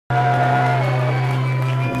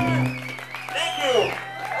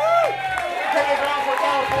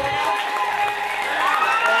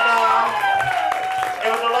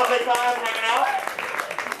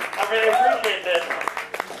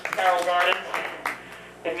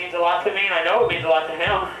means a lot to me, and I know it means a lot to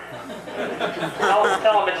him. I'll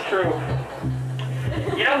tell him it's true.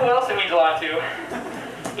 You know who else it means a lot to?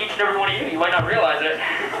 Each and every one of you. You might not realize it.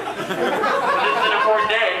 But this is an important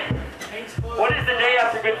day. What is the day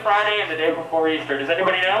after Good Friday and the day before Easter? Does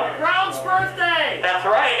anybody know? Brown's birthday! That's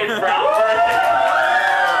right, it's Brown's birthday.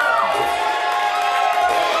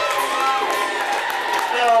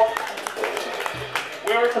 So,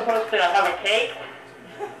 we were supposed to have a cake,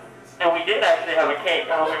 and we did actually have a cake.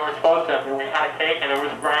 I don't think we were supposed to, but we had a cake, and it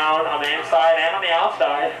was brown on the inside and on the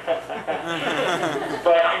outside.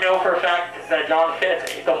 But I know for a fact that John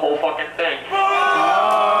Fitz ate the whole fucking thing.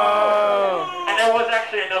 And there was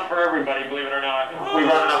actually enough for everybody, believe it or not. We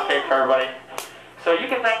brought enough cake for everybody. So you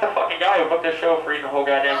can thank the fucking guy who booked this show for eating the whole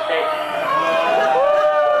goddamn cake.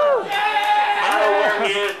 I don't know where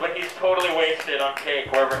he is, but he's totally wasted on cake,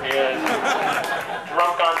 wherever he is.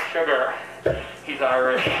 Drunk on sugar. He's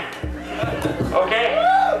Irish. Okay.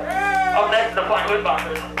 Up next, the Flying Loot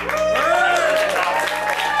Boxes.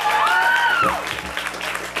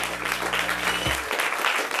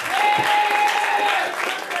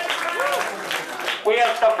 We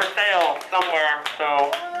have stuff for sale somewhere,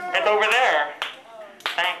 so it's over there.